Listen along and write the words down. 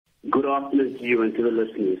Good afternoon to you and to the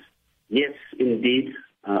listeners. Yes, indeed,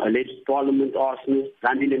 alleged Parliament arsonist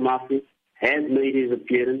Zandile Mafe has made his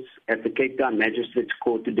appearance at the Cape Town Magistrates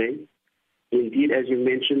Court today. Indeed, as you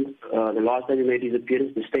mentioned, the last time he made his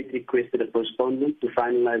appearance, the state requested a postponement to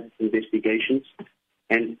finalize investigations.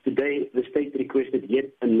 And today, the state requested yet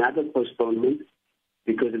another postponement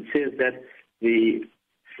because it says that the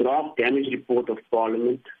draft damage report of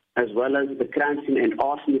Parliament, as well as the crime scene and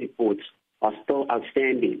arson reports, are still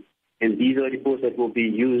outstanding. And these are reports that will be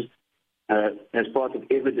used as part of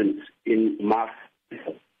evidence in March.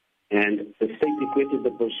 And the state requested the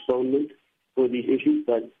postponement for these issues,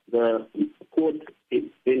 but the court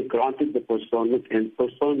then granted the postponement and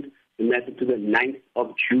postponed the matter to the 9th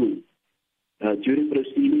of June. During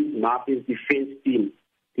proceedings, Mafe's defense team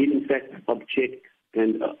did in fact object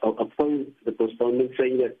and oppose the postponement,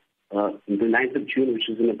 saying that the 9th of June, which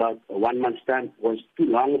is in about 1 month's time, was too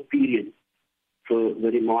long a period for the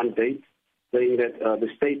remand date, saying that the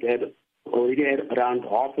state had already had around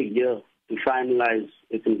half a year to finalize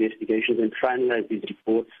its investigations and finalize these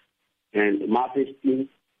reports. And Mafe's team,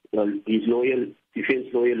 his lawyer, defense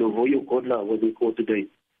lawyer, Lovoyo Kodla, was in court today,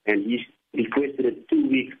 and he requested a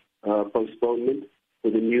 2-week postponement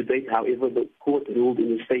for the new date. However, the court ruled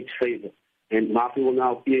in the state's favor, and Mafe will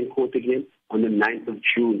now appear in court again on the 9th of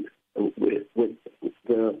June with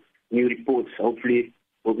the new reports. Hopefully,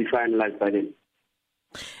 will be finalized by then.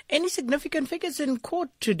 Any significant figures in court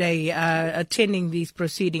today attending these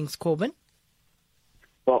proceedings, Corbin?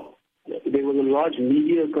 Well, there was a large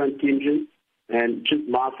media contingent, and just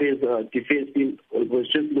Mafe's defense team, it was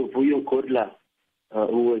just Lovuyo Kodla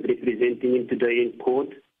who was representing him today in court.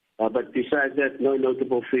 But besides that, no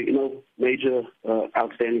notable figure, no major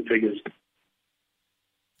outstanding figures.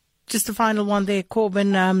 Just a final one there,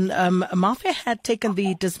 Corbin. Mafe had taken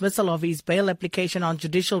the dismissal of his bail application on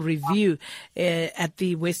judicial review at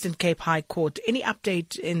the Western Cape High Court. Any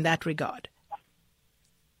update in that regard?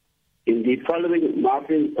 Indeed, following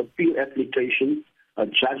Mafe's appeal application, a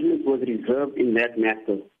judgment was reserved in that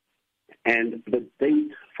matter. And the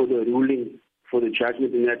date for the ruling for the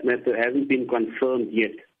judgment in that matter hasn't been confirmed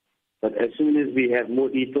yet. But as soon as we have more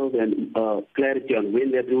details and clarity on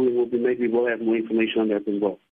when that ruling will be made, we will have more information on that as well.